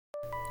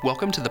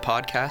Welcome to the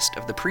podcast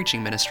of the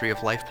preaching ministry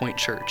of Life Point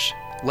Church,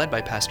 led by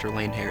Pastor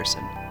Lane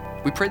Harrison.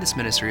 We pray this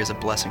ministry is a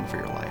blessing for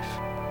your life.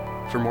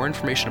 For more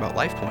information about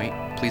Life Point,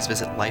 please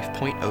visit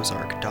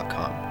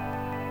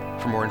lifepointozark.com.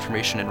 For more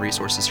information and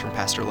resources from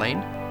Pastor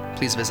Lane,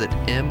 please visit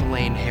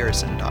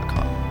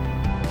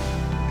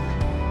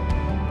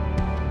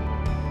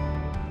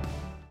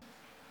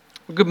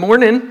mlaneharrison.com. Good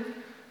morning.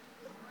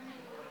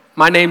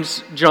 My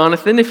name's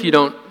Jonathan. If you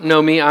don't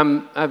know me,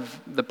 I'm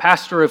the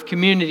pastor of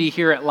community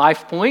here at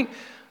Life Point.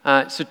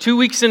 So 2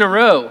 weeks in a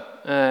row,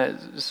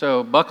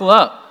 so buckle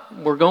up.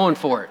 We're going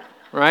for it,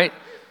 right?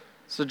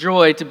 It's a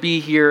joy to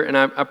be here, and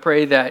I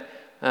pray that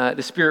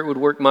the Spirit would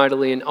work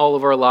mightily in all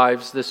of our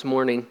lives this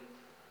morning.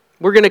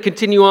 We're going to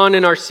continue on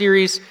in our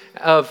series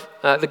of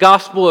the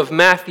Gospel of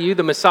Matthew,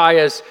 the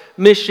Messiah's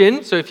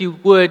mission. So if you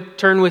would,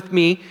 turn with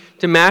me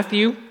to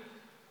Matthew, and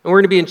we're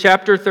going to be in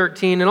chapter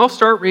 13, and I'll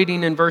start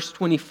reading in verse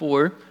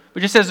 24.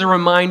 But just as a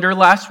reminder,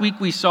 last week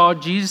we saw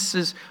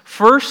Jesus'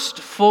 first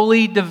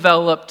fully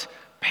developed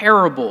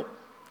parable,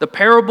 the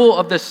parable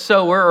of the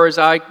sower, or as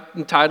I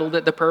entitled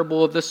it, the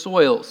parable of the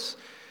soils.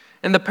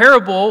 And the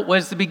parable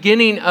was the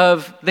beginning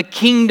of the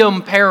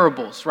kingdom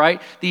parables, right?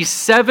 These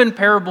 7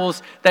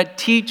 parables that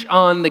teach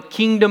on the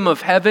kingdom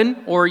of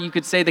heaven, or you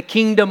could say the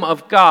kingdom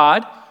of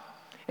God.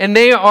 And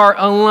they are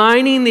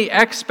aligning the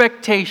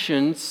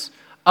expectations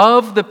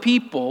of the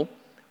people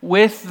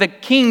with the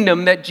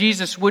kingdom that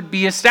Jesus would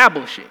be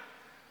establishing.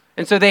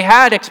 And so they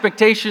had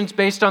expectations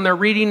based on their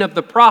reading of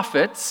the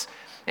prophets.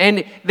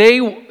 And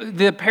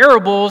the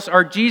parables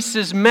are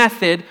Jesus'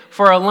 method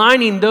for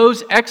aligning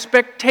those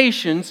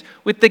expectations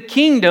with the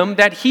kingdom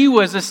that he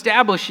was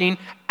establishing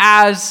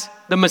as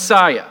the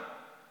Messiah.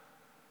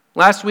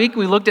 Last week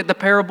we looked at the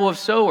parable of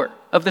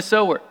the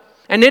sower,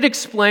 and it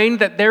explained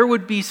that there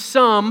would be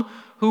some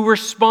who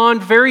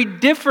respond very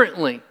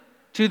differently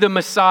to the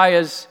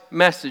Messiah's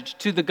message,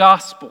 to the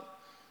gospel.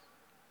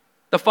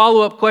 The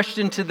follow-up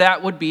question to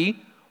that would be,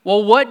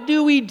 well, what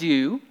do we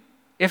do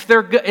if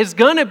there is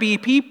going to be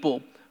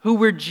people who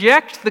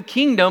reject the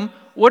kingdom?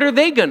 What are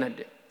they going to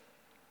do?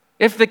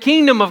 If the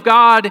kingdom of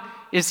God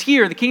is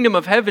here, the kingdom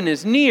of heaven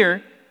is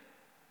near,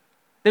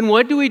 then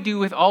what do we do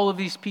with all of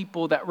these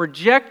people that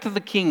reject the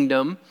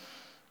kingdom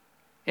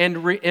and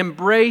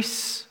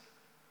embrace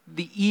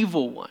the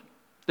evil one,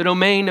 the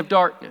domain of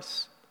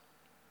darkness?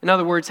 In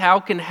other words, how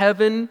can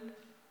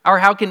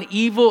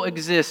evil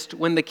exist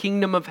when the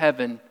kingdom of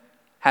heaven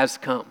has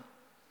come?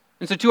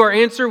 And so to our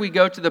answer, we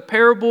go to the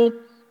parable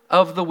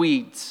of the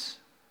weeds.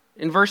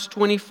 In verse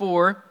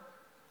 24,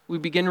 we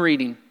begin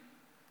reading.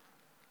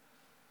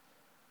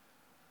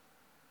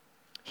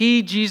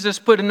 He, Jesus,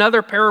 put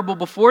another parable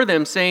before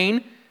them,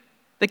 saying,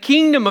 "The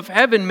kingdom of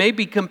heaven may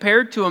be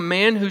compared to a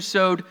man who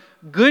sowed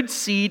good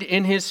seed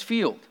in his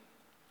field.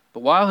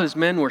 But while his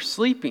men were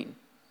sleeping,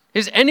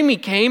 his enemy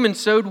came and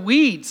sowed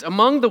weeds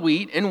among the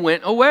wheat and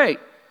went away.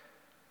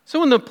 So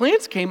when the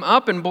plants came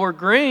up and bore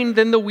grain,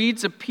 then the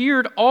weeds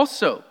appeared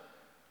also.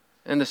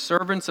 And the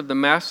servants of the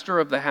master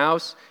of the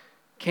house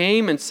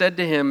came and said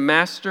to him,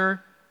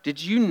 'Master,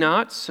 did you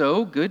not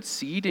sow good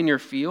seed in your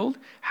field?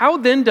 How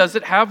then does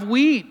it have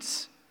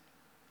weeds?'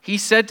 He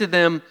said to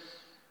them,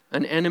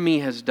 'An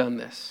enemy has done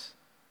this.'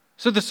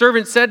 So the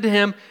servant said to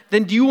him,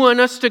 'Then do you want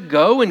us to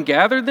go and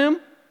gather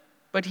them?'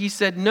 But he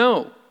said,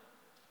 'No,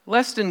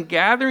 lest in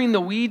gathering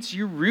the weeds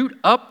you root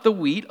up the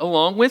wheat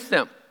along with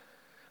them.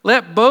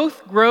 Let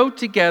both grow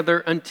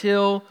together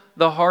until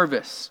the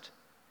harvest.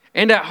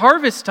 And at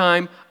harvest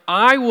time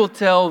I will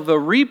tell the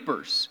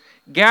reapers,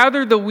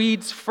 gather the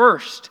weeds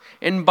first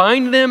and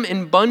bind them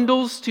in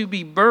bundles to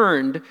be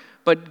burned,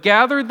 but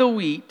gather the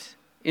wheat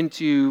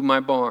into my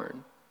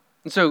barn.'"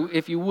 And so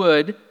if you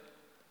would,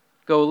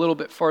 go a little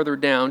bit farther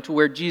down to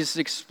where Jesus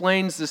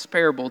explains this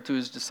parable to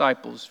his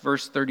disciples.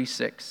 Verse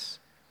 36.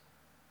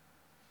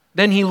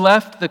 "Then he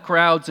left the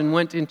crowds and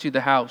went into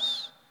the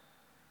house.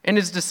 And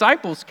his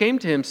disciples came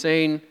to him,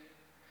 saying,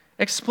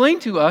 'Explain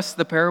to us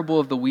the parable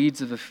of the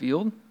weeds of the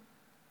field.'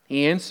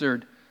 He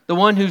answered, 'The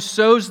one who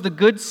sows the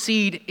good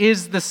seed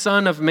is the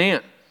Son of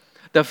Man.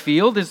 The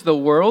field is the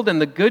world,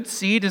 and the good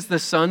seed is the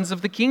sons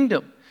of the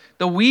kingdom.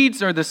 The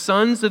weeds are the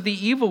sons of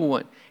the evil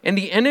one, and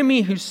the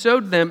enemy who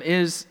sowed them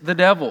is the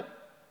devil.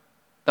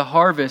 The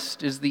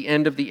harvest is the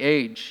end of the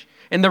age,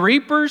 and the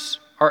reapers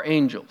are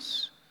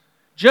angels.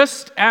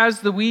 Just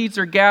as the weeds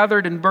are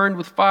gathered and burned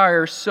with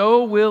fire,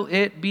 so will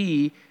it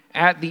be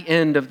at the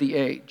end of the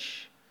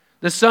age.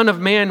 The Son of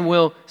Man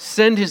will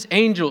send his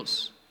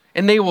angels,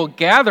 and they will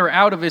gather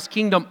out of his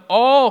kingdom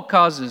all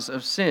causes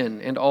of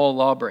sin and all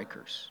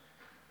lawbreakers,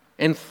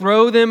 and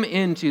throw them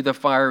into the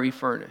fiery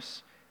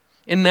furnace.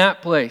 In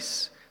that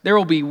place there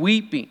will be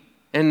weeping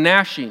and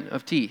gnashing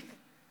of teeth.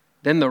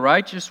 Then the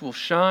righteous will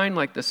shine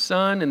like the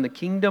sun in the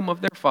kingdom of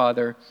their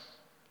Father.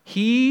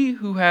 He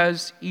who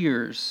has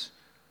ears,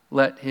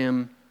 let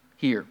him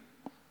hear."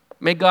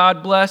 May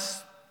God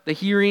bless the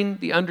hearing,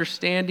 the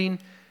understanding,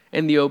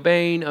 and the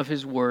obeying of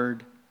his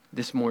word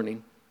this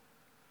morning.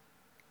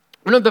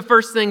 One of the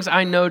first things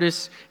I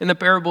notice in the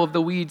parable of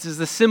the weeds is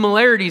the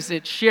similarities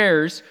it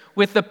shares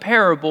with the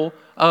parable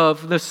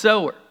of the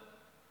sower.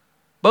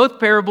 Both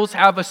parables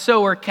have a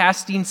sower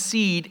casting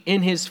seed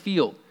in his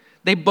field.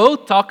 They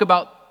both talk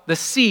about the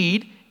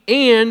seed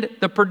and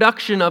the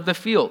production of the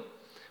field.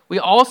 We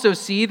also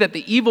see that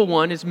the evil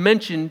one is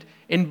mentioned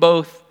in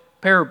both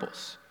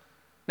parables.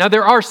 Now,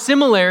 there are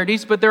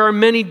similarities, but there are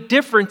many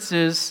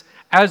differences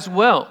as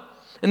well.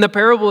 In the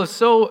parable of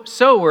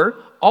sower,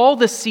 all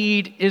the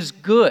seed is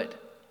good.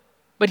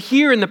 But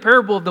here in the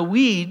parable of the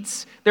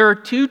weeds, there are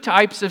two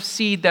types of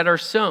seed that are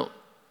sown.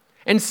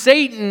 And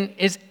Satan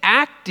is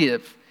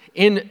active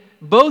in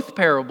both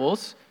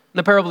parables. In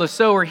the parable of the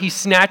sower, he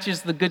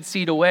snatches the good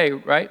seed away,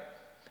 right?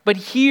 But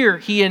here,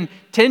 he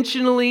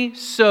intentionally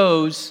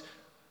sows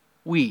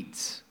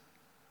weeds.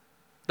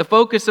 The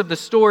focus of the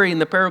story in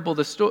the parable of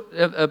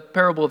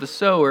the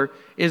sower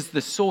is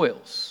the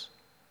soils.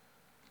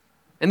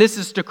 And this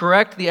is to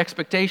correct the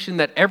expectation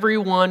that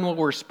everyone will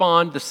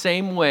respond the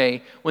same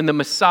way when the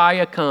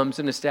Messiah comes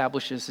and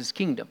establishes his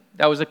kingdom.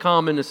 That was a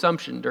common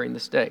assumption during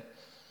this day.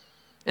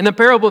 In the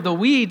parable of the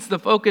weeds, the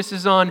focus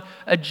is on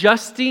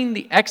adjusting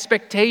the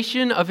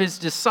expectation of his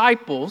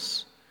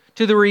disciples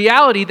to the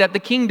reality that the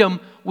kingdom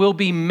will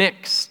be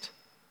mixed,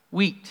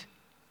 wheat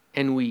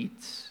and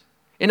weeds.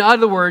 In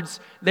other words,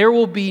 there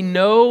will be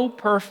no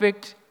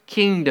perfect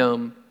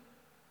kingdom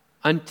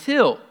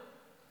until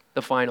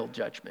the final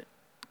judgment.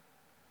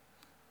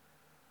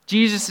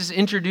 Jesus is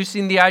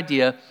introducing the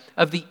idea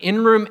of the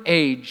interim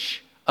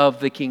age of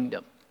the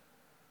kingdom.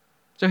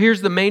 So here's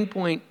the main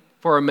point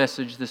for our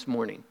message this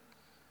morning.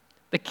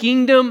 The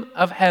kingdom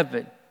of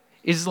heaven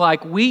is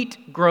like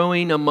wheat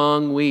growing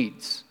among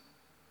weeds.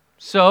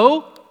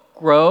 So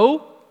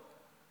grow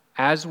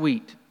as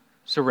wheat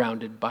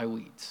surrounded by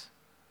weeds.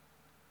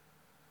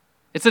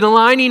 It's an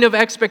aligning of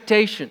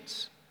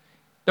expectations.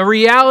 The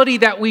reality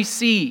that we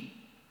see,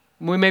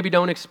 we maybe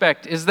don't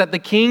expect, is that the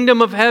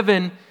kingdom of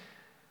heaven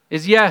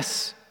is,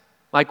 yes,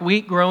 like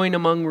wheat growing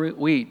among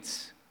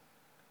weeds.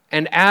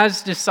 And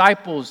as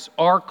disciples,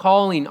 our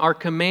calling, our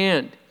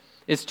command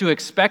is to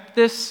expect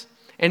this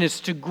and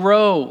is to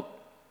grow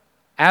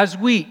as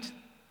wheat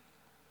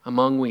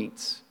among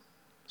weeds.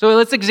 So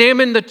let's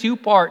examine the two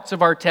parts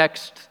of our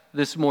text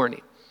this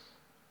morning.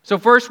 So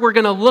first we're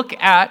going to look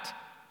at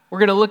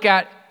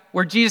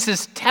where Jesus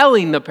is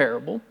telling the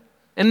parable,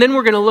 and then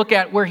we're going to look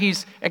at where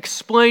he's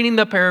explaining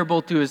the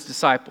parable to his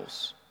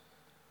disciples.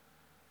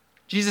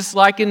 Jesus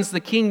likens the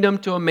kingdom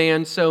to a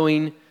man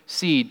sowing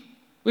seed.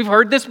 We've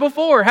heard this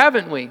before,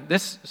 haven't we?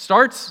 This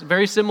starts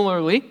very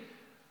similarly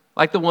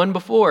like the one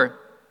before.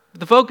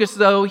 The focus,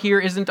 though, here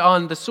isn't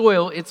on the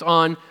soil, it's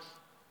on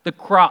the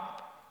crop.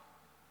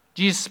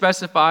 Jesus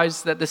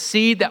specifies that the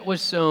seed that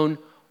was sown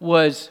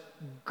was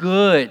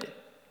good.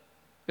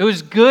 It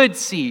was good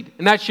seed,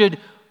 and that should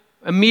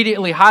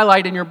immediately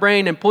highlight in your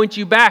brain and point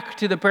you back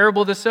to the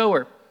parable of the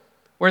sower,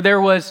 where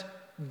there was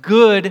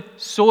good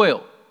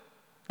soil.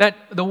 That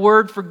the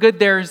word for good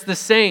there is the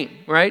same,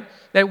 right?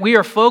 That we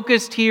are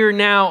focused here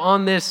now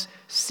on this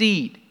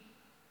seed.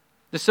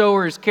 The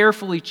sower is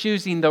carefully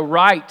choosing the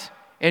right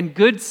and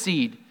good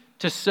seed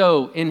to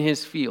sow in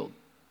his field.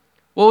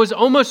 What was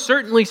almost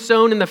certainly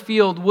sown in the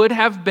field would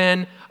have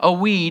been a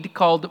weed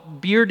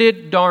called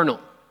bearded darnel,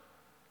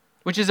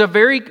 which is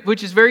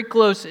very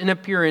close in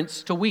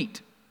appearance to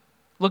wheat.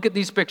 Look at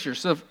these pictures.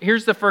 So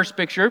here's the first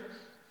picture.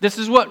 This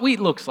is what wheat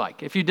looks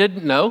like. If you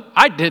didn't know,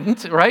 I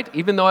didn't, right?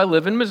 Even though I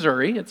live in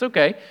Missouri, it's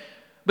okay.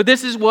 But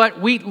this is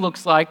what wheat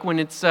looks like when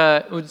it's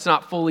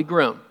not fully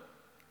grown.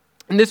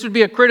 And this would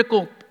be a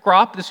critical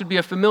crop. This would be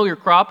a familiar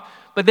crop.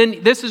 But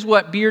then this is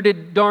what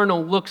bearded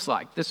darnel looks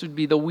like. This would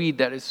be the weed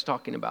that it's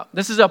talking about.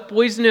 This is a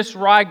poisonous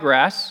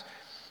ryegrass,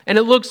 and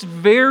it looks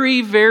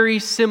very, very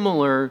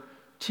similar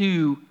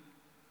to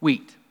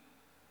wheat.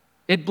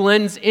 It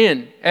blends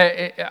in.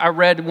 I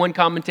read one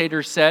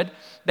commentator said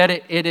that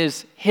it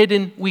is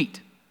hidden wheat,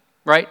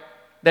 right?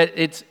 That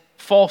it's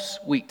false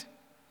wheat.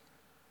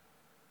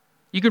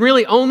 You can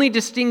really only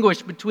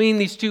distinguish between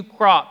these two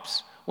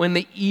crops when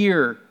the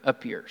ear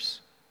appears.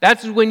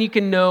 That's when you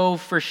can know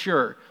for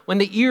sure. When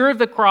the ear of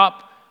the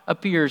crop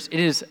appears, it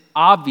is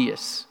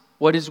obvious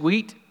what is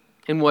wheat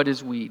and what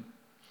is weed.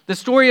 The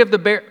story of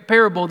the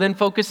parable then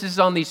focuses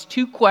on these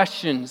two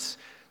questions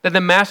that the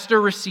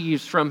master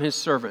receives from his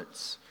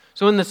servants.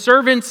 So when the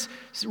servants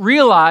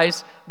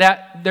realize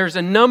that there's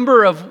a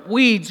number of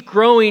weeds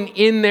growing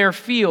in their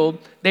field,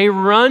 they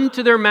run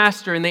to their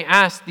master and they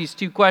ask these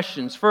two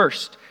questions.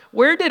 First,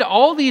 where did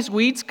all these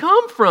weeds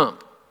come from?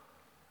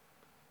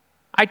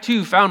 I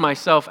too found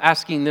myself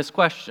asking this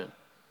question.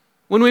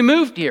 When we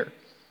moved here,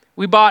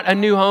 we bought a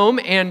new home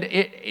and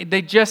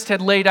they just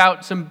had laid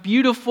out some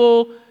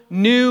beautiful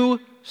new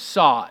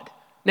sod.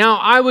 Now,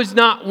 I was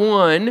not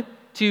one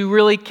to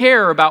really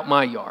care about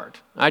my yard.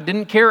 I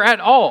didn't care at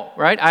all,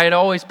 right? I had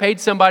always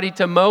paid somebody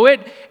to mow it,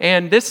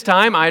 and this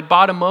time I had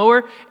bought a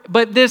mower.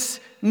 But this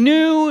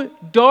new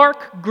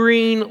dark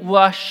green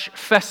lush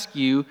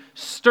fescue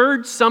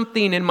stirred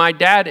something in my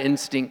dad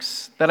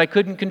instincts that I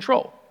couldn't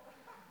control.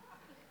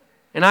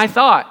 And I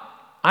thought,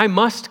 I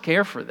must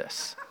care for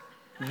this.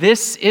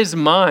 This is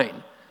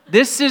mine.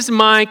 This is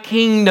my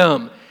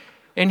kingdom.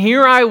 And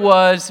here I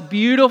was,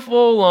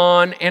 beautiful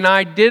lawn, and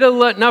I did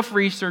enough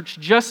research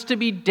just to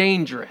be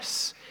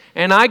dangerous.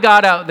 And I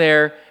got out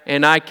there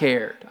and I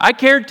cared. I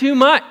cared too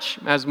much,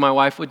 as my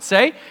wife would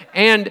say.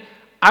 And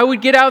I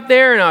would get out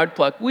there and I would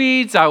pluck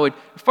weeds, I would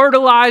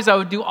fertilize, I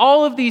would do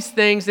all of these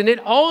things, and it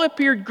all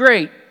appeared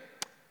great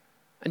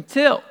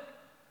until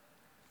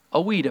a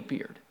weed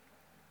appeared.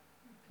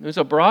 It was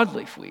a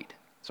broadleaf weed.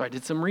 So I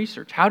did some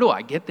research. How do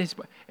I get this?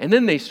 And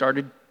then they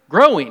started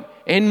growing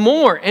and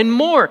more and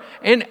more.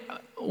 And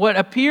what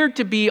appeared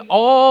to be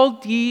all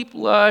deep,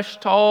 lush,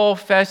 tall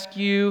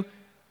fescue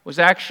was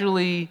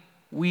actually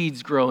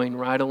weeds growing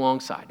right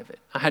alongside of it.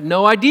 I had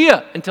no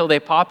idea until they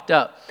popped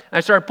up. And I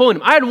started pulling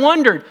them. I had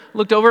wondered,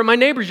 looked over at my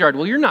neighbor's yard.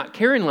 Well, you're not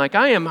caring like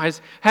I am.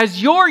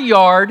 Has your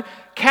yard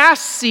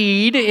cast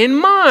seed in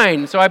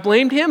mine? So I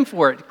blamed him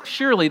for it.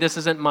 Surely this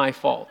isn't my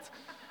fault.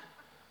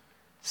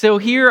 So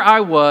here I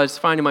was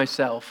finding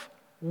myself,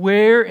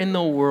 where in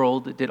the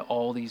world did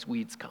all these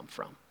weeds come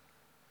from?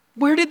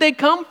 Where did they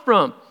come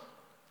from?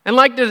 And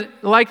like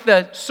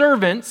the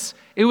servants,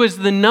 it was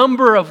the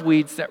number of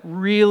weeds that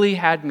really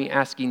had me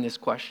asking this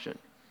question.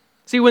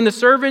 See, when the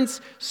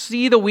servants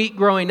see the wheat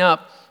growing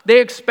up, they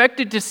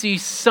expected to see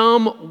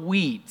some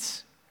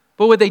weeds.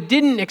 But what they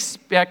didn't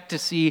expect to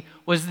see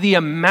was the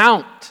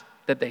amount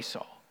that they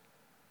saw.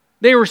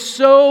 They were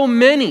so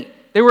many.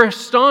 They were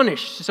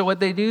astonished. So what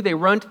they do, they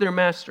run to their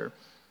master.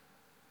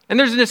 And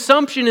there's an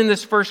assumption in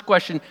this first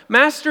question.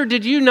 Master,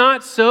 did you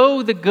not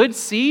sow the good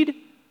seed?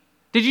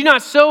 Did you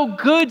not sow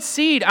good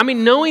seed? I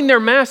mean, knowing their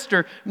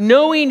master,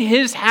 knowing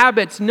his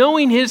habits,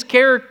 knowing his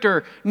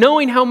character,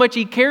 knowing how much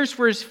he cares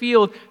for his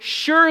field,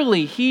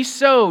 surely he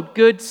sowed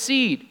good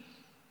seed.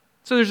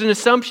 So there's an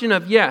assumption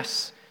of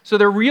yes. So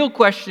the real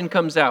question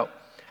comes out.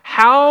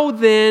 How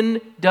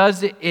then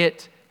does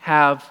it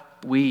have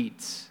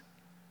weeds?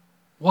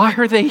 Why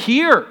are they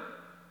here?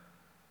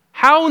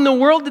 How in the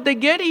world did they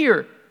get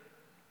here?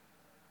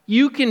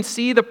 You can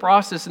see the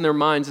process in their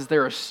minds as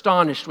they're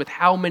astonished with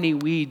how many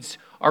weeds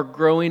are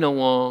growing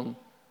along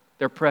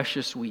their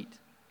precious wheat.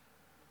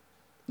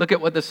 Look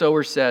at what the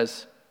sower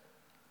says.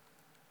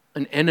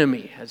 An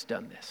enemy has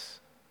done this.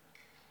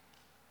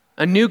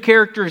 A new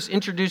character is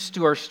introduced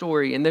to our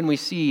story, and then we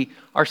see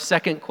our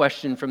second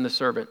question from the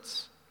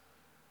servants.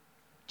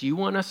 Do you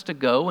want us to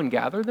go and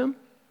gather them?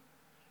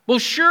 Well,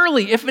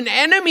 surely, if an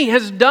enemy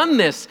has done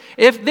this,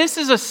 if this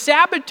is a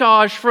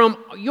sabotage from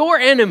your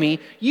enemy,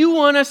 you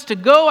want us to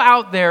go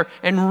out there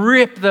and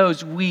rip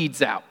those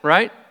weeds out,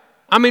 right?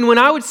 I mean, when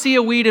I would see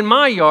a weed in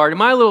my yard, in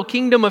my little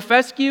kingdom of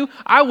fescue,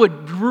 I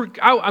would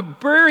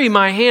bury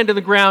my hand in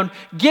the ground,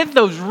 get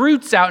those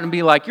roots out and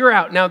be like, you're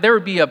out. Now, there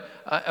would be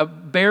a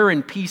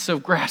barren piece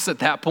of grass at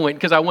that point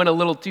because I went a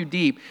little too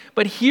deep.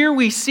 But here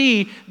we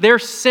see their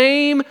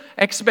same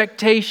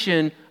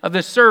expectation of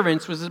the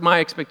servants was my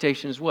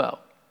expectation as well.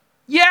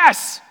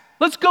 Yes,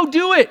 let's go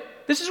do it.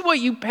 This is what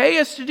you pay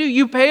us to do.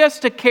 You pay us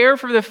to care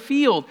for the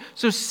field.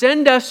 So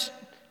send us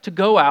to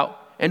go out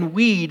and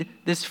weed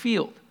this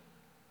field.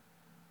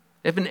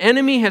 If an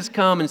enemy has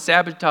come and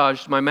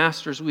sabotaged my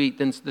master's wheat,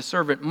 then the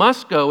servant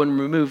must go and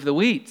remove the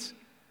weeds.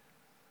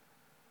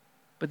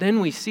 But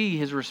then we see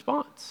his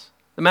response.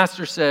 The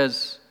master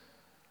says,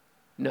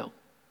 no.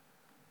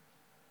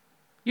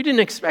 You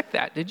didn't expect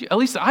that, did you? At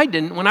least I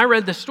didn't. When I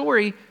read the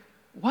story,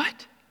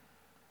 what?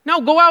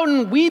 No, go out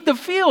and weed the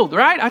field,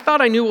 right? I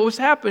thought I knew what was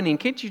happening.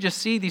 Can't you just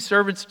see these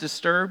servants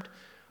disturbed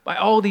by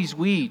all these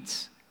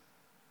weeds?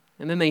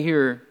 And then they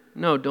hear,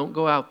 no, don't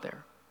go out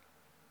there.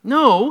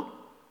 No,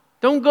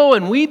 don't go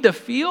and weed the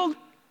field.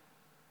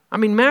 I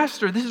mean,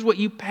 master, this is what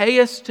you pay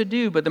us to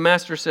do. But the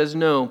master says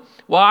no.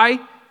 Why?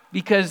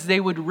 Because they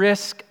would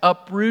risk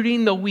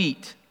uprooting the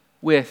wheat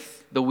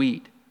with the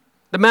weed.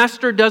 The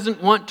master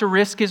doesn't want to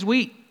risk his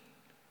wheat.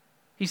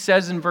 He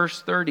says in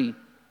verse 30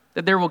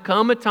 that there will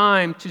come a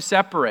time to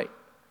separate.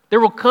 There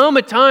will come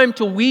a time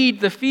to weed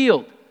the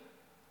field.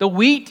 The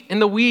wheat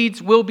and the weeds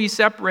will be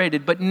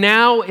separated, but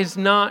now is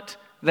not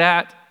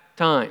that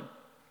time.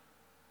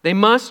 They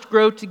must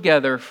grow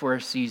together for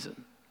a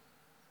season.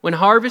 When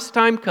harvest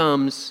time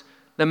comes,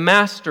 the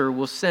master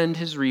will send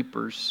his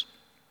reapers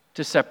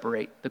to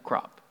separate the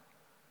crop.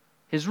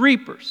 His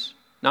reapers,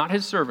 not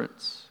his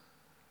servants.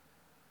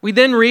 We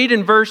then read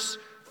in verse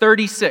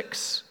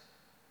 36,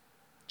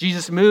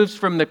 Jesus moves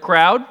from the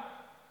crowd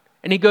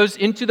and he goes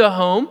into the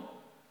home,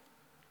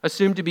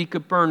 assumed to be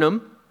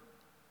Capernaum.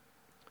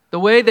 The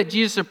way that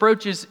Jesus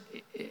approaches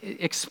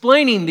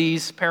explaining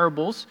these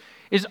parables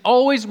is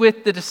always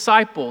with the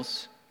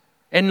disciples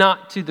and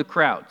not to the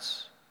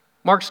crowds.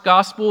 Mark's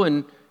gospel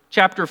in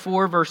chapter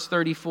 4, verse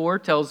 34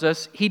 tells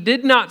us, he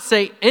did not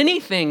say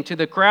anything to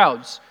the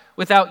crowds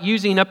without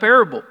using a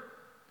parable.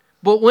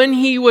 But when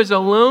he was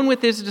alone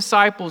with his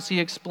disciples, he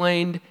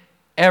explained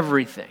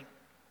everything.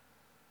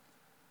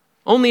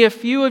 Only a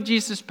few of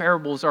Jesus'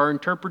 parables are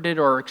interpreted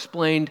or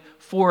explained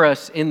for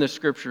us in the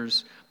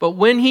scriptures. But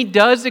when he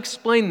does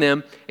explain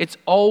them, it's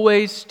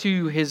always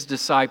to his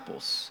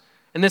disciples.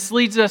 And this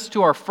leads us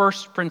to our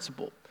first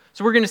principle.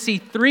 So we're going to see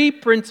three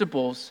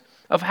principles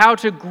of how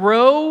to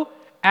grow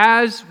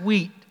as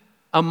wheat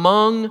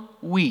among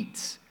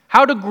weeds.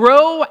 How to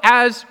grow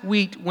as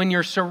wheat when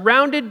you're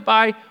surrounded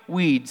by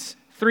weeds.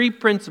 3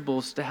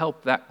 principles to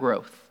help that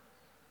growth.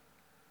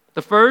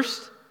 The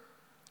first,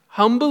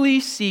 humbly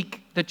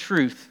seek the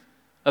truth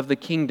of the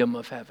kingdom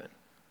of heaven.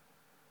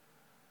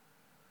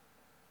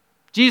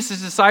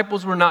 Jesus'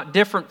 disciples were not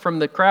different from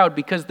the crowd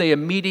because they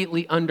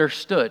immediately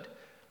understood.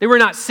 They were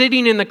not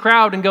sitting in the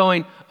crowd and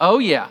going, oh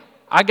yeah,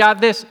 I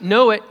got this,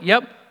 know it,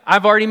 yep,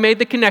 I've already made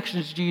the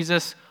connections,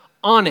 Jesus,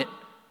 on it.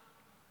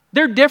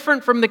 They're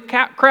different from the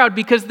crowd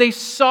because they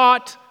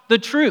sought the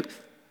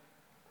truth.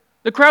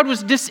 The crowd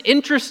was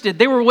disinterested.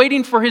 They were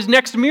waiting for his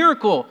next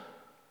miracle,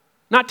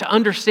 not to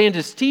understand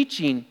his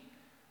teaching.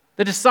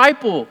 The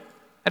disciple,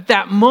 at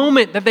that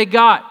moment that they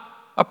got,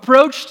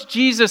 approached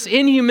Jesus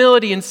in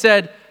humility and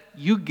said,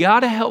 you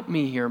got to help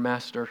me here,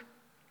 Master.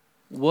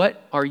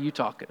 What are you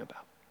talking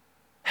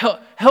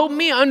about? Help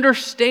me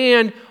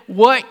understand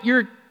what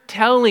you're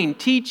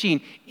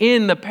teaching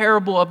in the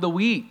parable of the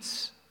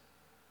weeds.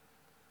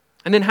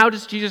 And then how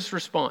does Jesus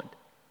respond?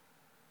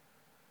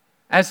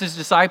 As his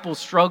disciples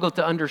struggle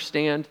to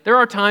understand, there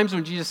are times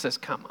when Jesus says,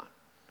 come on,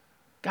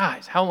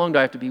 guys, how long do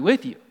I have to be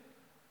with you?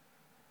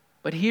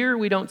 But here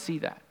we don't see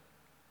that.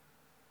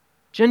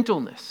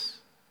 Gentleness,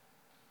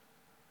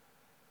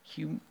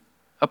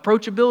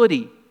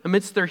 approachability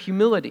amidst their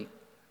humility,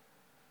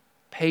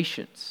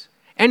 patience,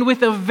 and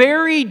with a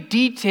very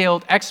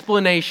detailed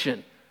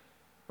explanation,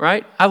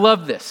 right? I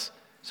love this.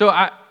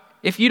 So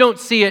if you don't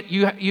see it,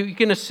 you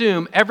can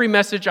assume every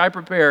message I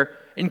prepare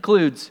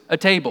includes a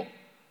table.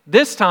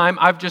 This time,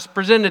 I've just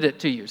presented it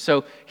to you.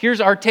 So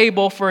here's our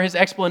table for his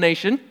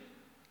explanation,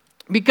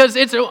 because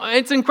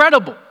it's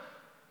incredible.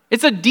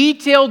 It's a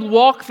detailed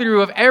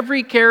walkthrough of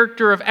every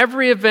character, of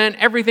every event,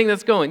 everything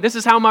that's going. This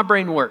is how my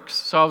brain works.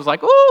 So I was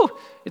like, ooh,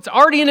 it's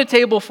already in a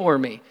table for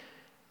me.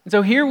 And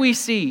so here we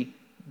see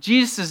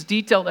Jesus'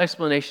 detailed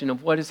explanation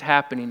of what is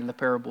happening in the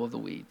parable of the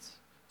weeds.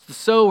 The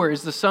sower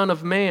is the Son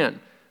of Man.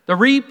 The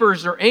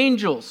reapers are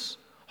angels.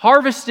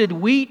 Harvested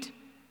wheat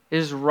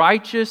is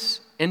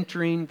righteous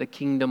entering the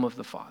kingdom of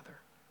the Father.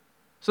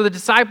 So the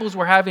disciples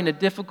were having a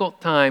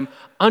difficult time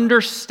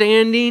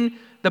understanding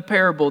the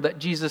parable that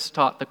Jesus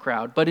taught the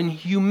crowd. But in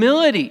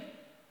humility,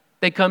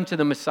 they come to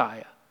the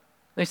Messiah.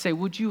 They say,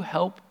 would you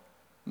help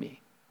me?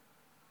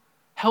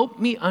 Help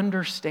me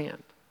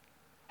understand.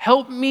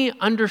 Help me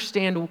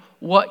understand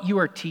what you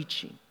are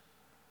teaching.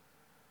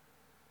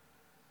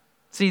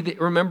 See,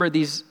 remember,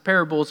 these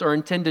parables are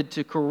intended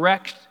to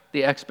correct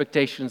the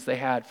expectations they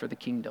had for the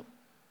kingdom.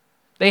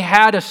 They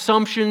had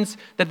assumptions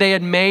that they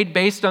had made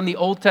based on the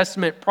Old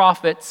Testament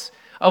prophets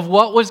of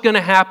what was going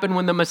to happen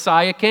when the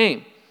Messiah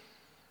came.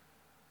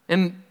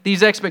 And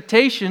these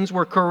expectations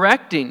were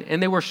correcting,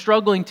 and they were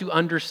struggling to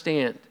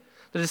understand.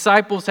 The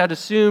disciples had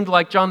assumed,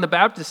 like John the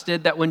Baptist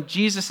did, that when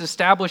Jesus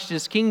established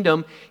his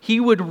kingdom, he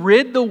would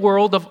rid the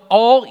world of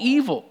all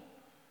evil.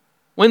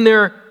 When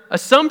their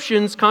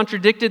assumptions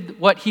contradicted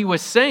what he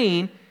was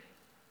saying,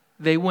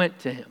 they went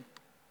to him.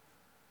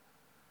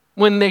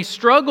 When they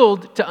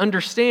struggled to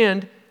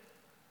understand,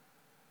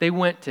 they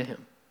went to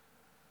him.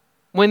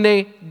 When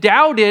they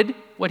doubted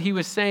what he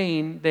was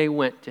saying, they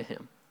went to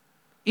him.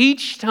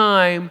 Each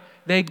time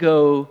they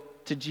go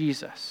to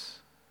Jesus.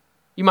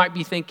 You might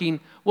be thinking,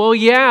 well,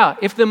 yeah,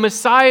 if the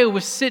Messiah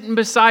was sitting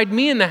beside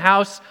me in the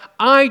house,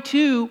 I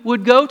too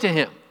would go to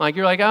him. Like,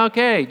 you're like,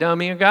 okay,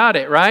 dummy, you got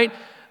it, right?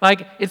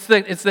 Like, it's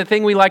the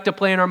thing we like to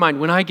play in our mind.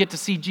 When I get to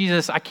see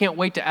Jesus, I can't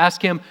wait to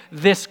ask him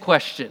this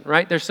question,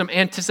 right? There's some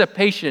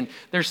anticipation.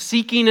 They're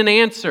seeking an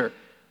answer.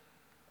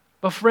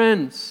 But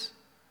friends,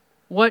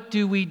 what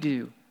do we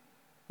do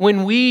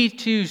when we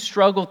too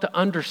struggle to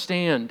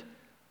understand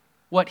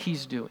what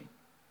he's doing?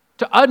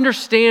 To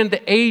understand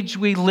the age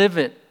we live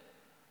in,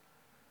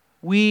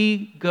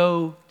 we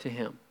go to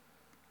him.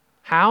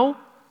 How?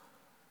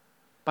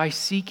 By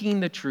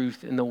seeking the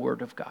truth in the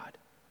Word of God.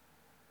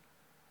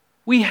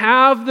 We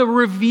have the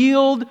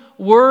revealed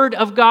Word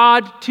of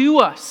God to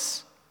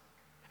us.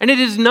 And it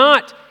is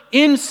not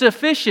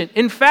insufficient.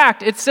 In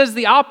fact, it says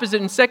the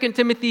opposite in 2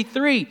 Timothy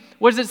 3.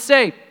 What does it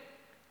say?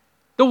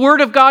 The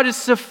Word of God is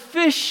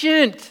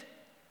sufficient.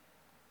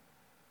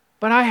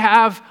 But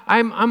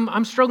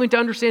I'm struggling to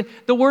understand.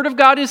 The Word of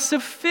God is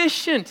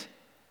sufficient.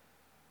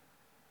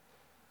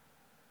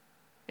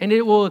 And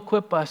it will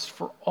equip us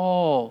for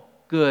all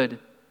good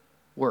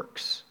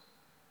works.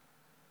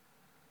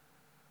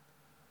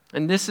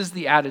 And this is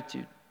the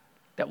attitude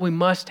that we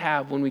must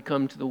have when we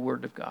come to the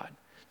Word of God.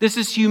 This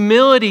is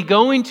humility,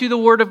 going to the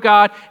Word of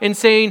God and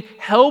saying,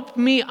 help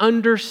me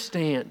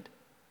understand.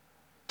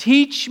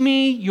 Teach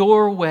me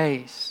your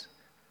ways.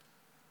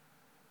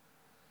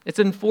 It's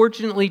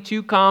unfortunately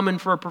too common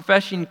for a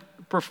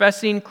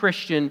professing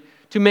Christian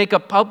to make a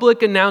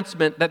public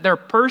announcement that their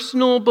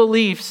personal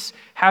beliefs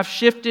have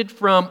shifted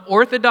from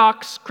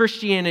Orthodox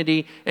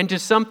Christianity into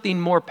something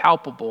more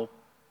palpable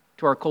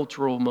to our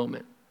cultural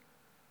moment.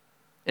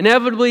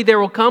 Inevitably, there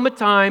will come a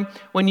time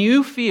when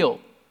you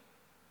feel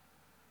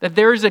that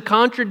there is a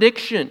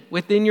contradiction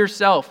within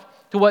yourself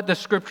to what the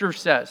Scripture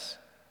says.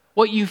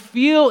 What you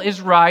feel is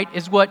right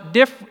is what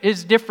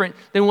is different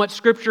than what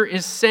Scripture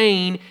is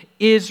saying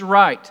is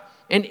right.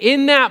 And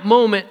in that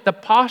moment, the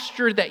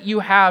posture that you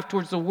have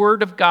towards the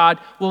Word of God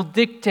will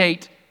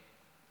dictate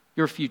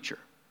your future.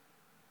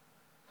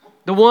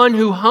 The one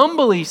who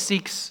humbly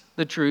seeks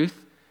the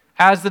truth,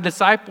 as the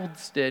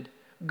disciples did,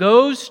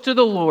 goes to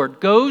the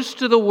Lord, goes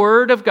to the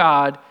Word of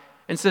God,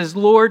 and says,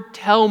 Lord,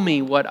 tell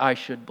me what I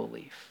should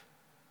believe.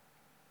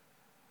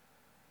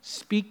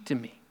 Speak to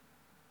me.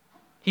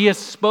 He has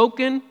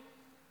spoken.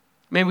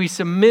 May we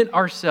submit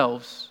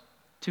ourselves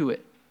to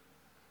it.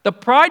 The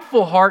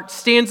prideful heart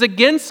stands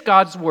against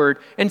God's word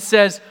and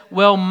says,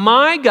 well,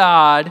 my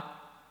God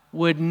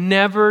would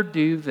never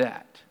do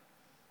that.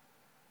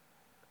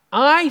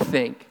 I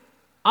think,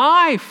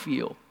 I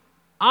feel,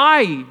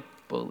 I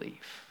believe.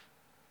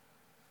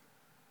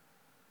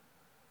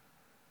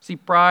 See,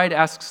 pride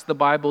asks the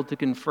Bible to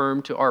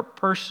conform to our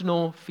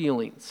personal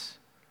feelings,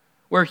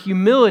 where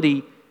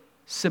humility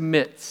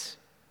submits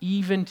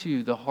even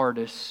to the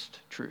hardest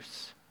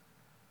truths.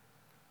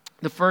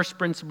 The first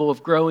principle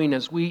of growing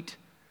as wheat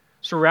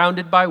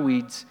surrounded by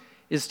weeds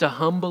is to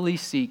humbly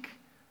seek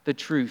the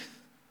truth.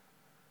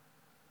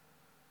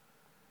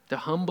 To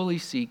humbly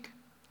seek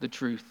the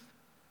truth.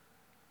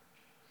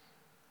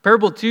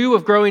 Parable 2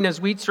 of growing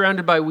as wheat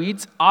surrounded by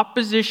weeds,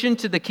 opposition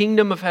to the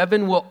kingdom of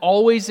heaven will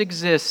always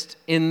exist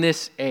in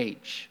this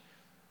age.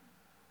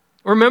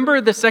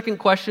 Remember the second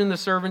question the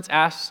servants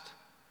asked?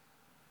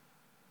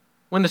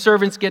 When the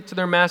servants get to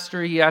their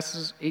master,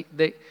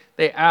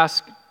 they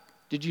ask,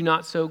 did you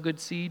not sow good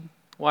seed?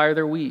 Why are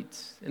there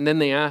weeds? And then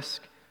they ask,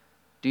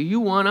 do you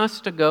want us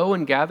to go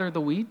and gather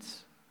the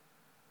weeds?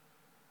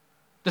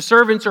 The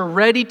servants are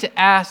ready to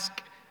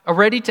act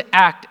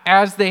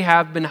as they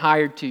have been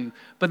hired to.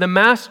 But the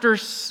master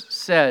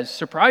says,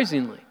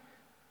 surprisingly,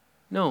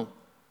 no.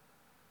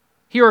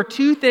 Here are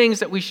two things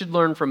that we should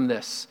learn from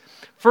this.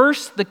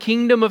 First, the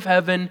kingdom of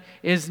heaven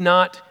is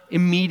not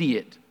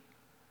immediate.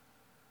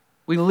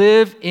 We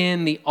live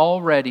in the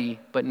already,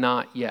 but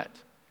not yet.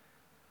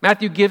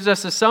 Matthew gives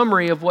us a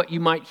summary of what you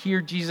might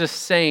hear Jesus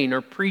saying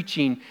or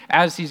preaching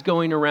as he's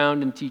going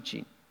around and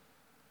teaching.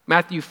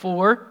 Matthew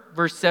 4,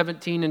 verse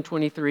 17 and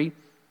 23.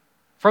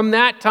 From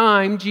that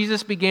time,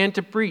 Jesus began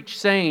to preach,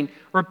 saying,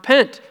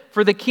 repent,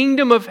 for the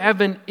kingdom of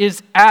heaven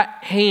is at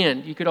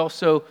hand. You could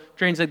also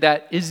translate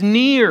that, is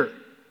near. And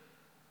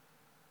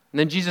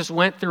then Jesus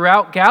went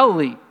throughout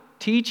Galilee,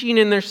 teaching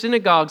in their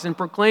synagogues and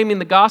proclaiming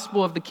the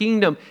gospel of the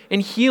kingdom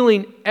and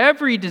healing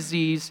every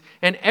disease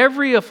and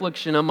every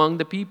affliction among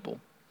the people.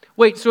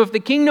 Wait, so if the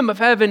kingdom of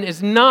heaven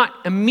is not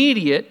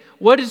immediate,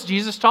 what is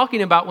Jesus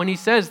talking about when he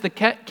says the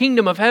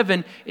kingdom of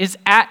heaven is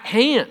at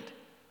hand?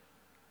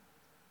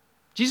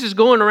 Jesus is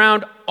going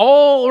around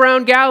all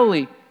around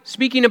Galilee,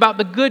 speaking about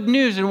the good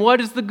news. And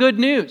what is the good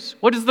news?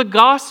 What is the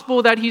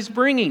gospel that he's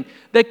bringing?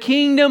 The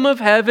kingdom of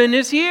heaven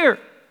is here.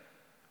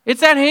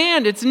 It's at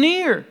hand. It's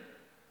near.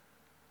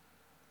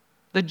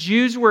 The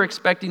Jews were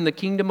expecting the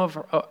kingdom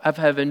of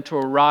heaven to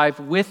arrive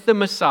with the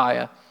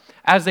Messiah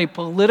as a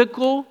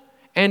political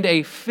and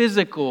a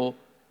physical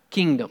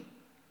kingdom.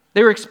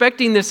 They were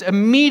expecting this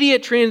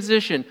immediate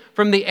transition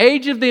from the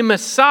age of the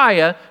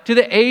Messiah to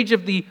the age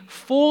of the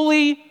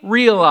fully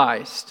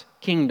realized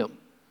kingdom.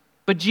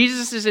 But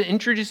Jesus is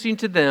introducing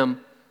to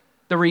them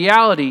the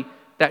reality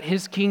that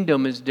his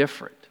kingdom is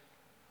different.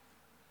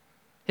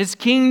 His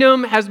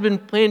kingdom has been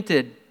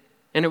planted,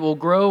 and it will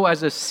grow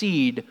as a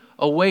seed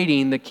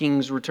awaiting the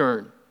king's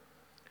return.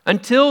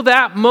 Until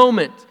that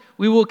moment,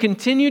 we will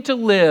continue to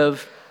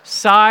live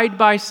side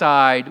by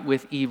side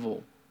with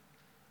evil.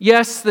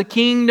 Yes, the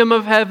kingdom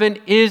of heaven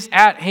is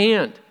at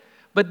hand,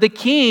 but the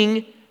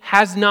king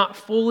has not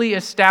fully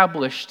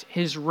established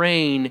his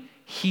reign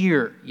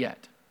here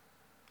yet.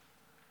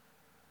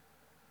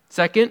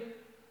 Second,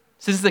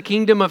 since the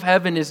kingdom of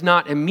heaven is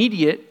not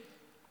immediate,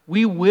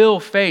 we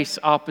will face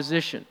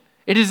opposition.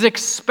 It is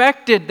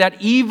expected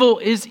that evil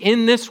is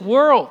in this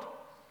world.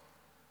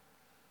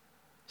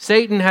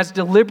 Satan has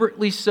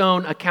deliberately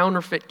sown a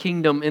counterfeit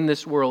kingdom in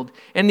this world,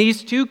 and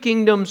these two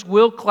kingdoms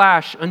will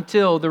clash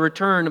until the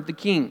return of the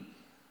king.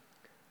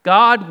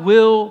 God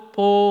will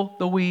pull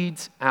the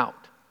weeds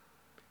out.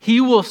 He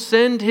will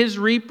send his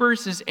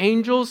reapers, his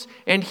angels,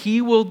 and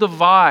he will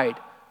divide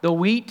the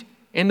wheat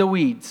and the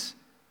weeds.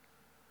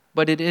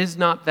 But it is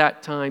not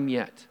that time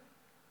yet.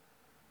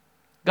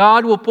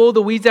 God will pull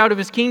the weeds out of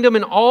his kingdom,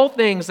 and all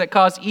things that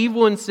cause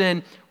evil and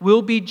sin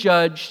will be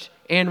judged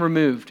and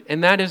removed.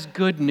 And that is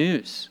good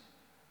news.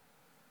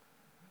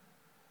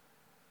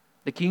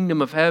 The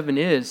kingdom of heaven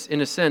is,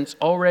 in a sense,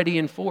 already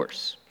in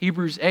force.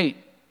 Hebrews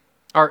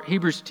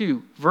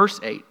 2, verse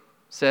 8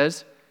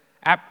 says,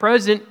 at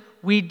present,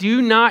 we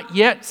do not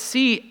yet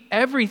see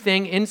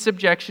everything in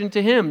subjection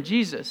to him,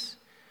 Jesus.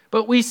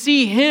 But we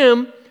see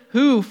him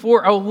who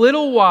for a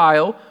little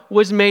while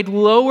was made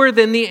lower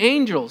than the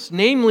angels,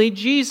 namely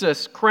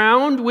Jesus,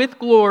 crowned with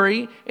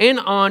glory and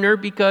honor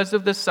because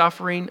of the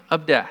suffering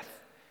of death.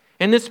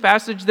 In this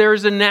passage, there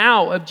is a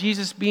now of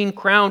Jesus being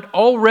crowned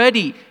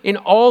already in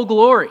all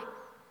glory.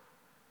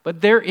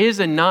 But there is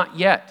a not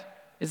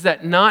yet. is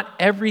that not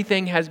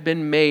everything has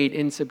been made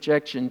in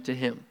subjection to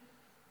him.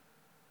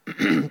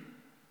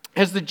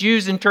 As the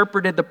Jews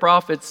interpreted the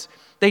prophets,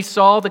 they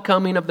saw the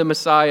coming of the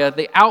Messiah,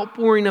 the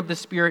outpouring of the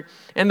Spirit,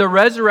 and the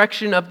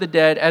resurrection of the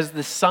dead as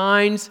the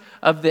signs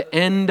of the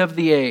end of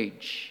the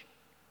age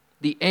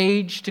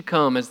to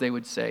come, as they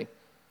would say.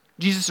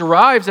 Jesus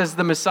arrives as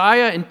the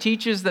Messiah and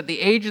teaches that the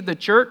age of the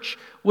church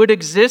would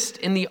exist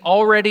in the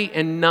already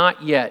and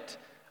not yet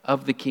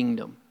of the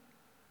kingdom.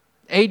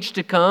 Age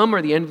to come,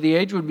 or the end of the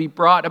age, would be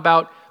brought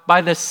about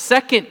by the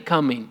second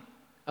coming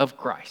of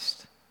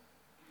Christ.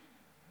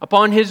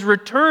 Upon his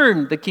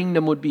return, the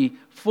kingdom would be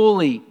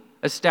fully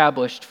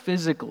established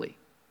physically.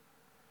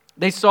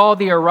 They saw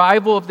the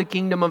arrival of the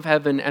kingdom of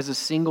heaven as a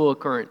single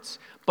occurrence.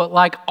 But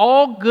like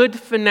all good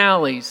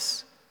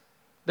finales,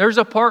 there's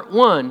a part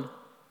one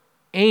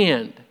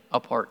and a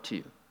part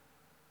two.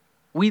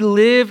 We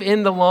live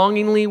in the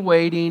longingly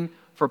waiting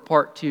for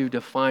part two to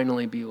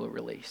finally be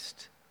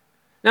released.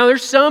 Now,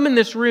 there's some in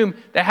this room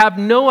that have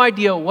no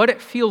idea what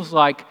it feels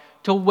like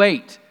to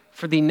wait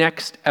for the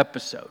next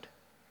episode.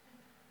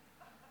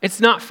 It's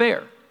not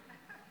fair.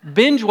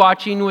 Binge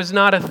watching was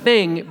not a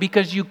thing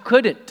because you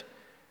couldn't.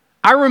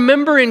 I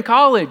remember in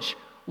college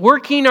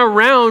working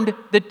around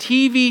the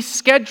TV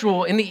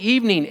schedule in the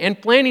evening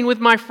and planning with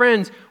my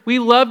friends. We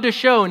loved a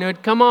show and it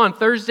would come on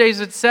Thursdays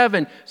at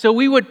 7. So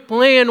we would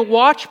plan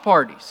watch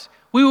parties.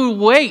 We would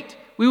wait.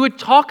 We would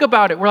talk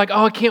about it. We're like,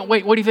 oh, I can't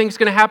wait. What do you think is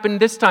going to happen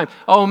this time?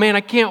 Oh, man,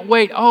 I can't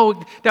wait.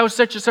 Oh, that was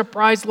such a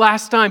surprise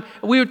last time.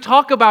 We would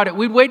talk about it.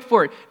 We'd wait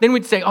for it. Then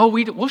we'd say, oh,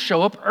 we'll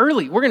show up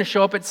early. We're going to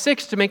show up at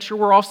 6 to make sure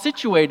we're all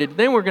situated.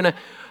 Then we're going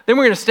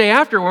to stay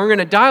after. We're going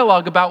to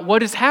dialogue about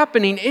what is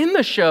happening in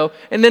the show.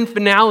 And then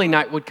finale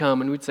night would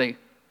come and we'd say,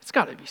 it's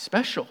got to be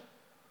special.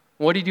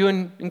 What do you do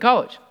in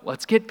college?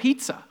 Let's get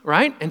pizza,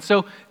 right? And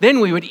so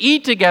then we would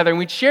eat together and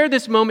we'd share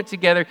this moment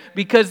together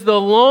because the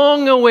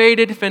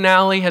long-awaited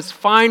finale has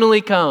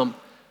finally come.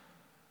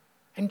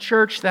 And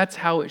church, that's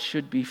how it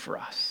should be for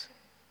us.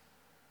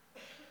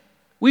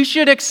 We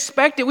should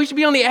expect it. We should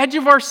be on the edge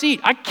of our seat.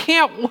 I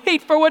can't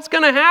wait for what's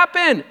going to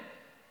happen.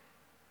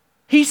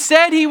 He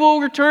said he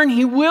will return.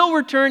 He will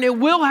return. It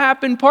will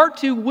happen. Part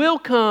two will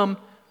come.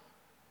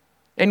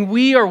 And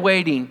we are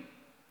waiting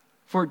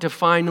for it to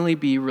finally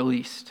be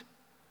released.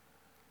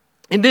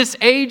 In this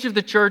age of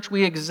the church,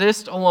 we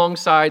exist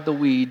alongside the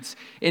weeds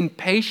in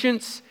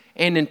patience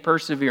and in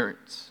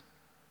perseverance.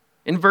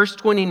 In verse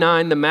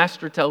 29, the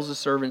master tells the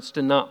servants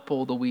to not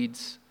pull the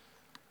weeds.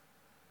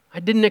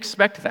 I didn't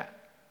expect that.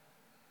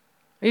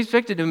 I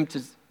expected him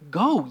to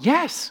go,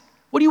 yes.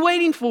 What are you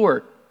waiting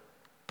for?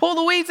 Pull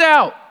the weeds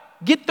out.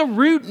 Get the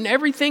root and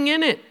everything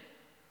in it.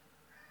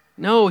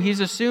 No, he's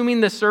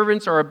assuming the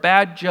servants are a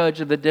bad judge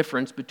of the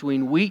difference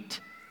between wheat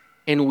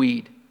and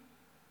weed.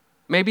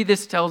 Maybe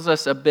this tells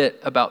us a bit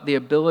about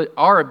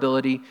our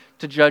ability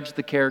to judge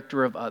the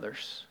character of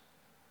others.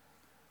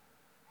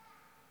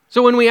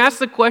 So when we ask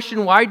the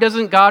question, why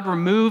doesn't God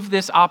remove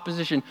this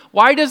opposition?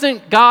 Why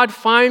doesn't God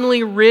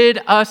finally rid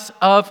us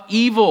of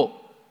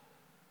evil?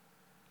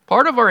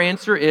 Part of our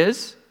answer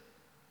is,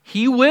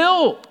 He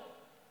will.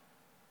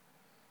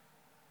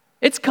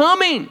 It's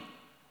coming.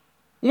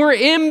 We're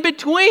in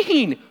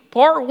between.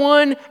 Part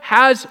one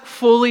has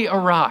fully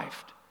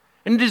arrived.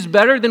 And it is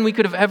better than we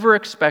could have ever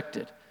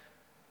expected.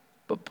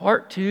 But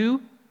part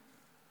two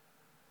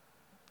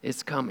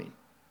is coming.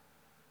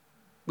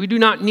 We do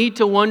not need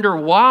to wonder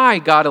why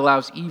God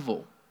allows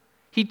evil.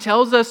 He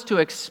tells us to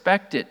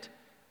expect it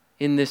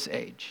in this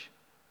age.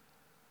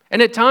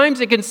 And at times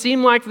it can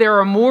seem like there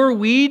are more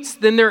weeds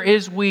than there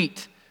is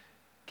wheat,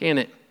 can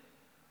it?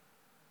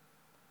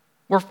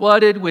 We're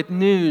flooded with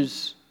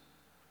news.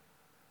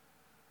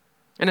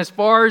 And as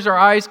far as our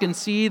eyes can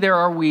see, there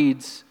are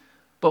weeds.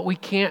 But we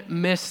can't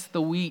miss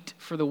the wheat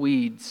for the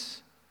weeds.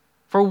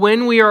 For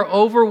when we are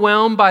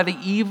overwhelmed by the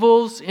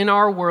evils in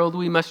our world,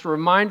 we must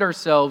remind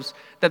ourselves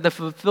that the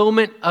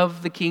fulfillment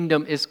of the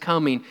kingdom is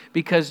coming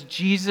because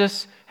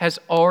Jesus has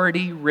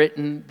already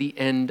written the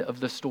end of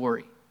the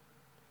story.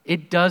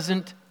 It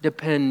doesn't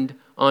depend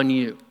on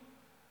you.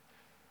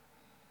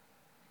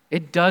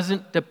 It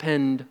doesn't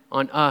depend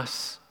on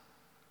us.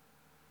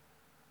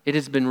 It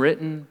has been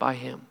written by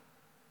Him.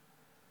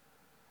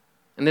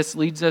 And this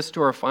leads us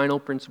to our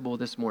final principle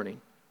this morning.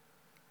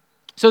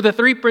 So the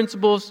three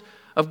principles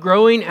of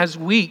growing as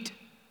wheat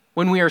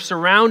when we are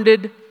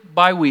surrounded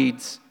by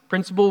weeds.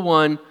 Principle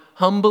 1,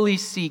 humbly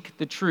seek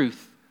the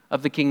truth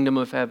of the kingdom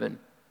of heaven.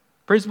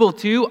 Principle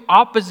 2,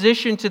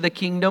 opposition to the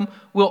kingdom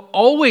will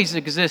always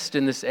exist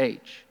in this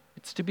age.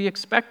 It's to be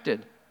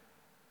expected.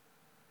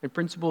 And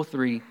principle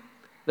 3,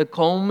 the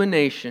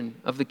culmination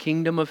of the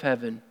kingdom of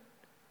heaven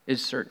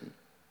is certain.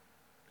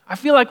 I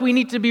feel like we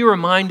need to be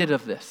reminded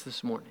of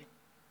this morning.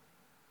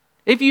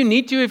 If you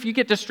need to, if you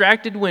get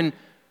distracted when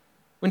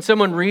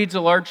someone reads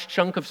a large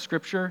chunk of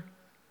Scripture,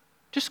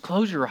 just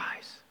close your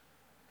eyes.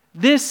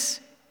 This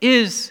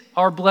is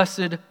our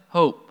blessed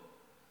hope.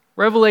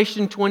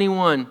 Revelation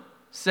 21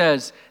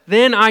 says,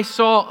 "Then I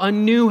saw a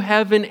new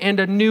heaven and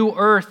a new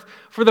earth,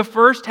 For the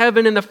first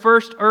heaven and the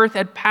first earth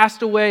had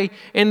passed away,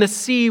 and the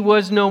sea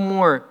was no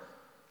more.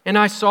 And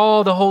I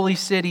saw the holy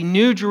city,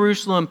 New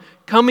Jerusalem,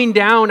 coming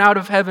down out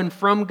of heaven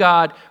from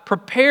God,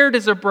 prepared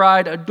as a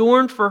bride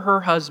adorned for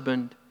her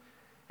husband.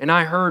 And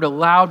I heard a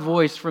loud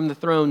voice from the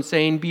throne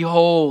saying,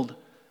 Behold,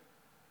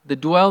 the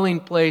dwelling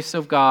place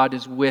of God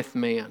is with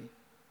man.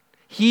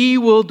 He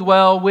will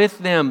dwell with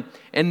them,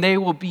 and they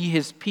will be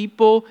his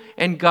people,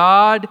 and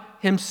God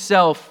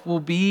himself will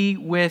be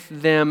with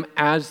them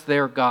as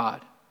their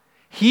God.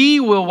 He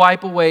will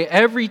wipe away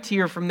every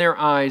tear from their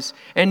eyes,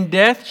 and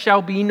death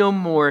shall be no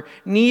more.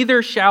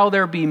 Neither shall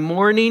there be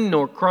mourning,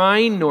 nor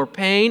crying, nor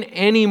pain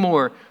any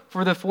more,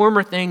 for the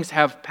former things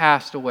have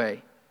passed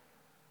away.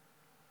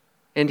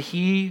 And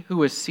he who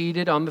was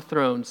seated on the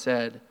throne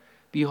said,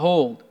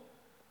 Behold,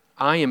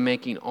 I am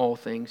making all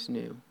things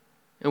new.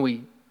 And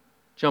we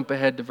jump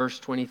ahead to verse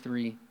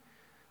 23.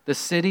 The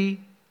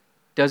city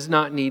does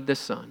not need the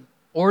sun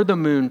or the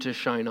moon to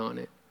shine on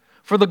it,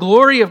 for the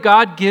glory of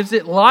God gives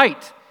it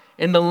light,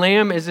 and the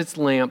Lamb is its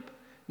lamp.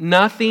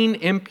 Nothing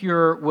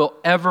impure will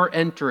ever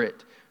enter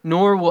it,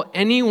 nor will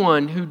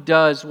anyone who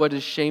does what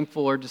is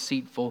shameful or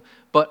deceitful,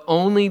 but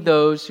only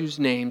those whose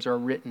names are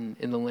written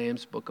in the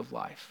Lamb's book of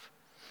life.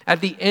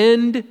 At the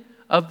end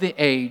of the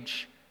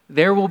age,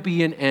 there will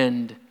be an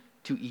end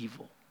to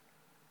evil.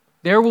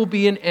 There will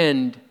be an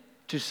end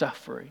to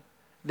suffering.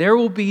 There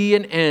will be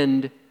an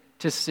end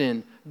to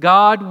sin.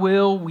 God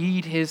will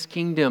weed his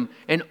kingdom,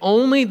 and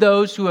only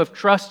those who have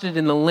trusted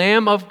in the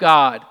Lamb of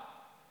God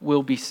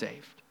will be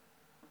saved.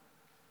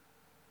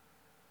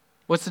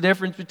 What's the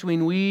difference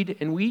between weed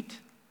and wheat?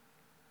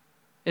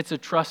 It's a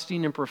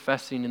trusting and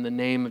professing in the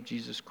name of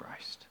Jesus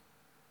Christ.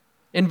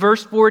 In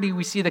verse 40,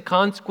 we see the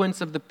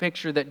consequence of the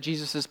picture that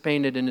Jesus has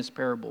painted in his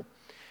parable.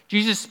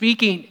 Jesus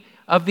speaking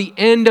of the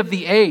end of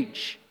the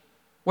age,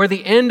 where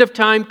the end of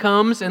time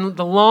comes and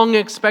the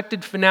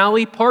long-expected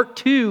finale, part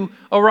 2,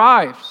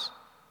 arrives.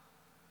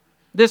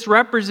 This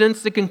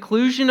represents the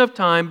conclusion of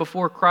time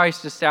before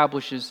Christ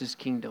establishes his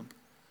kingdom.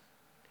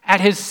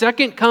 At his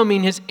second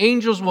coming, his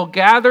angels will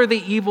gather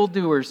the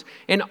evildoers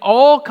and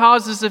all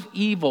causes of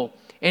evil,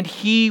 and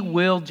he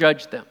will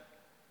judge them.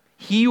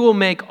 He will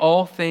make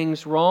all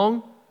things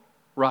wrong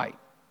right.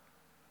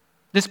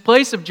 This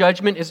place of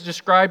judgment is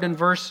described in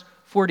verse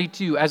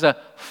 42 as a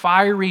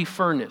fiery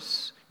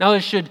furnace. Now,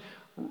 this should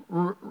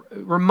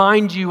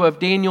remind you of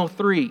Daniel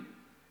 3.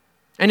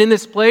 And in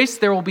this place,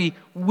 there will be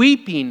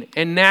weeping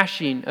and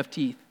gnashing of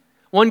teeth.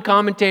 One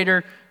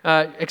commentator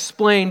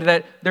explained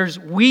that there's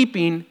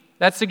weeping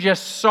that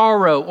suggests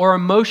sorrow or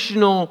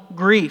emotional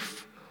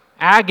grief,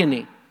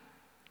 agony.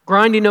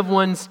 Grinding of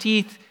one's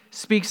teeth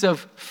speaks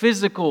of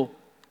physical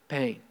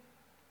pain.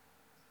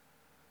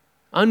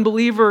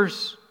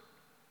 Unbelievers,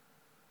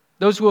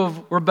 those who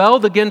have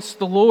rebelled against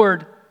the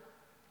Lord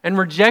and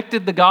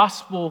rejected the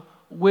gospel,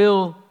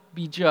 will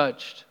be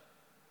judged.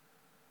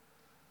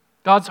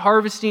 God's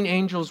harvesting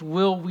angels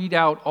will weed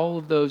out all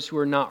of those who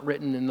are not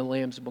written in the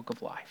Lamb's book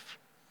of life.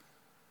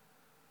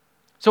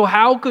 So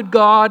how could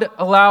God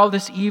allow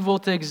this evil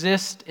to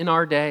exist in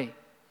our day?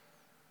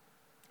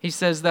 He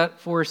says that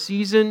for a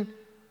season,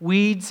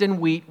 weeds and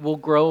wheat will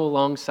grow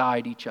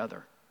alongside each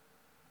other.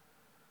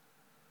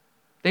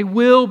 They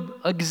will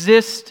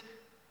exist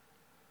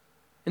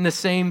in the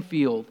same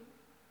field,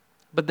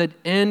 but the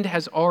end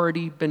has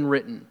already been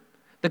written.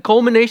 The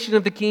culmination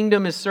of the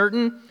kingdom is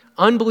certain.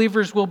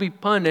 Unbelievers will be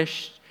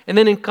punished. And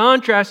then in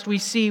contrast, we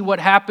see what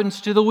happens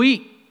to the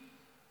wheat.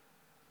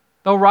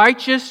 The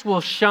righteous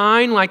will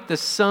shine like the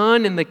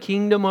sun in the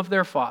kingdom of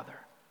their Father.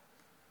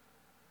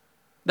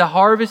 The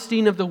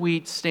harvesting of the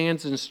wheat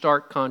stands in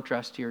stark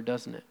contrast here,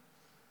 doesn't it?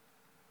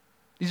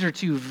 These are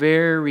two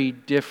very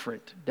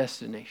different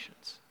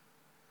destinations.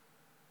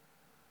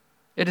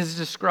 It is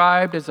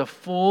described as a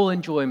full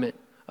enjoyment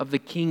of the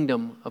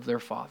kingdom of their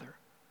Father.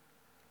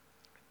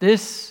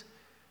 This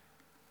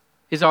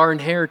is our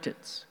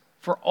inheritance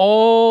for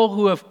all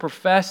who have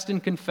professed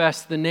and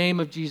confessed the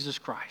name of Jesus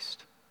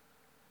Christ.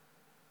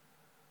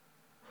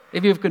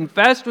 If you have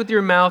confessed with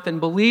your mouth and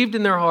believed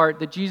in their heart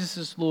that Jesus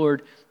is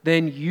Lord,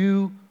 then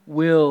you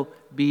will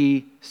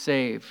be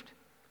saved.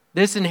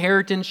 This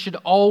inheritance should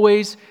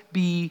always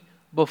be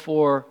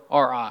before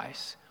our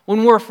eyes.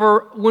 When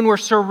we're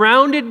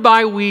surrounded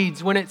by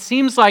weeds, when it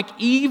seems like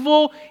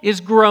evil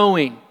is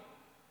growing,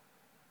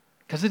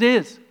 because it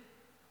is,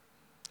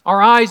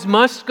 our eyes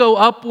must go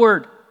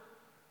upward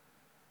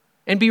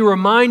and be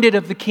reminded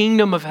of the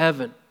kingdom of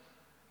heaven,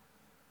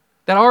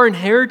 that our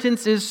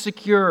inheritance is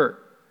secure.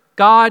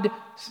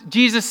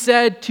 Jesus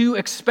said to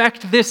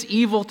expect this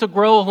evil to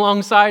grow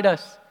alongside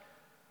us.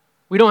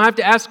 We don't have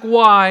to ask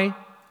why.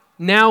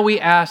 Now we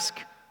ask,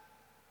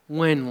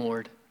 when,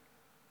 Lord?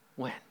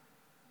 When?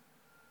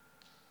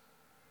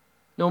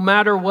 No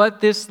matter what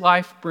this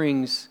life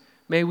brings,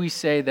 may we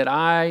say that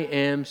I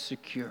am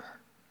secure.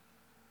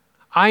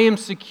 I am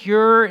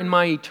secure in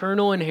my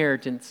eternal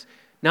inheritance,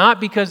 not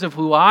because of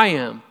who I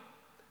am,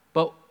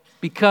 but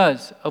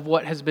because of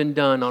what has been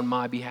done on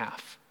my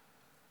behalf.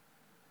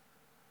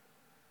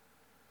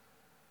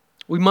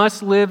 We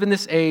must live in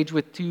this age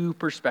with two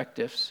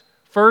perspectives.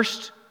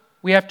 First,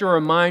 we have to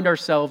remind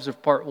ourselves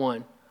of part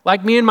one.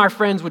 Like me and my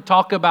friends would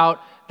talk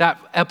about that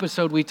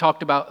episode we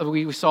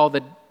saw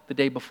the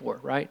day before,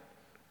 right?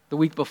 The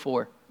week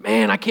before.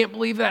 Man, I can't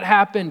believe that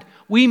happened.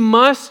 We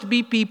must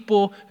be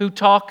people who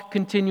talk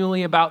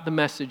continually about the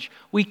message.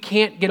 We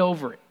can't get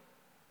over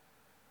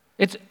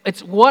it.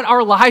 It's what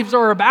our lives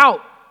are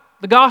about,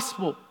 the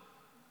gospel.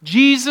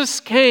 Jesus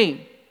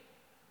came.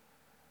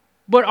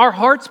 But our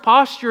heart's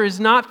posture is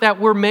not that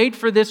we're made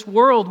for this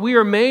world. We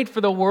are made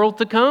for the world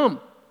to come.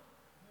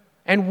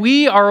 And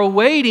we are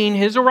awaiting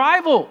his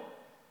arrival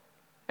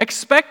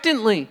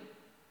expectantly.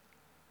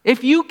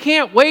 If you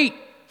can't wait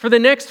for the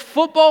next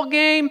football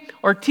game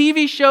or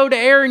TV show to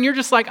air and you're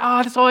just like,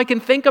 that's all I can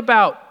think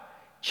about,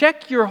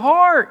 check your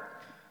heart.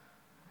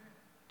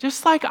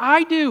 Just like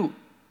I do.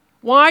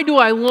 Why do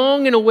I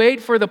long and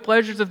await for the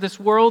pleasures of this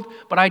world,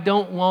 but I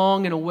don't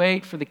long and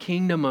await for the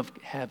kingdom of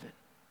heaven?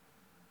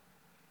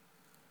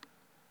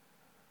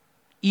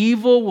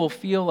 Evil will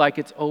feel like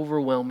it's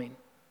overwhelming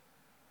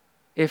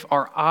if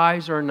our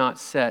eyes are not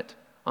set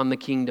on the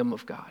kingdom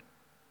of God.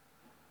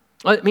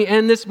 Let me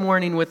end this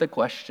morning with a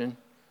question.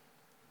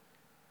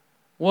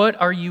 What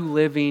are you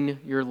living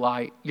your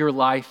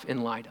life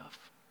in light of?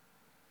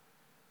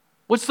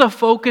 What's the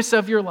focus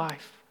of your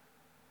life?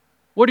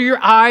 What are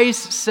your eyes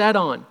set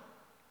on?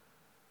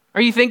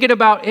 Are you thinking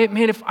about,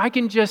 man, if I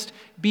can just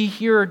be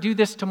here or do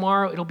this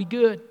tomorrow, it'll be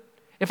good.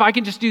 If I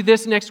can just do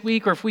this next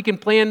week, or if we can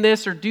plan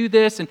this or do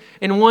this, and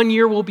in 1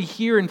 year we'll be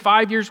here, in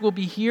 5 years we'll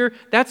be here,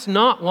 that's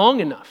not long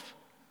enough.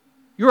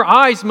 Your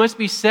eyes must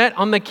be set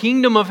on the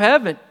kingdom of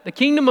heaven. The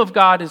kingdom of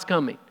God is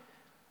coming,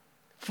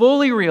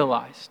 fully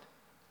realized.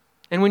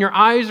 And when your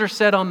eyes are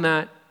set on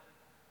that,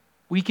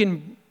 we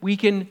can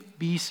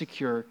be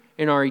secure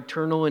in our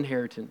eternal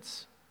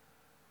inheritance.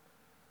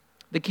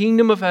 The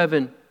kingdom of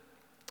heaven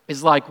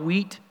is like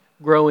wheat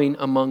growing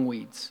among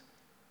weeds.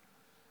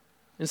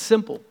 It's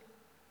simple.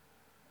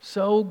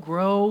 So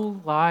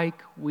grow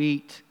like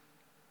wheat,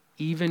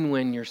 even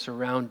when you're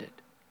surrounded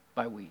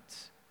by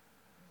weeds.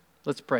 Let's pray.